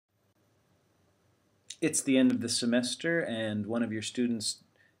it's the end of the semester and one of your students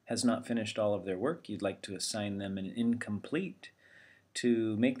has not finished all of their work, you'd like to assign them an incomplete.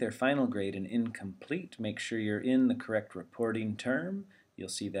 To make their final grade an incomplete, make sure you're in the correct reporting term. You'll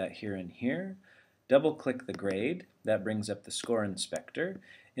see that here and here. Double-click the grade. That brings up the score inspector.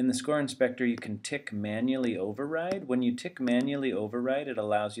 In the score inspector, you can tick manually override. When you tick manually override, it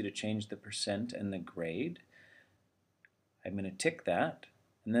allows you to change the percent and the grade. I'm going to tick that,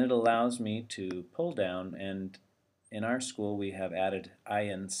 and then it allows me to pull down, and in our school we have added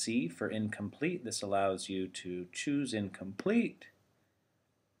INC for incomplete. This allows you to choose incomplete.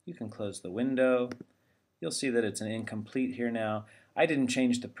 You can close the window. You'll see that it's an incomplete here now. I didn't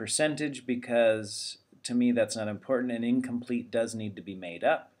change the percentage because to me that's not important. An incomplete does need to be made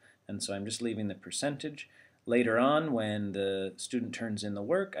up, and so I'm just leaving the percentage. Later on, when the student turns in the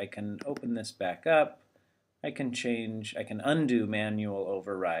work, I can open this back up. I can undo manual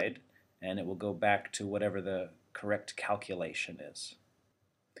override, and it will go back to whatever the correct calculation is.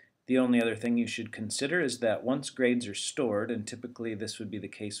 The only other thing you should consider is that once grades are stored, and typically this would be the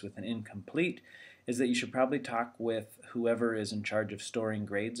case with an incomplete, is that you should probably talk with whoever is in charge of storing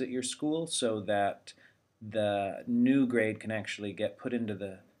grades at your school so that the new grade can actually get put into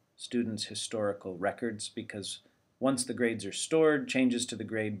the student's historical records, because once the grades are stored, changes to the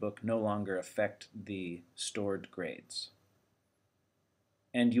gradebook no longer affect the stored grades.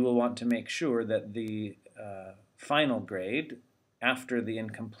 And you will want to make sure that the final grade, after the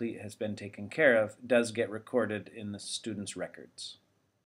incomplete has been taken care of, does get recorded in the student's records.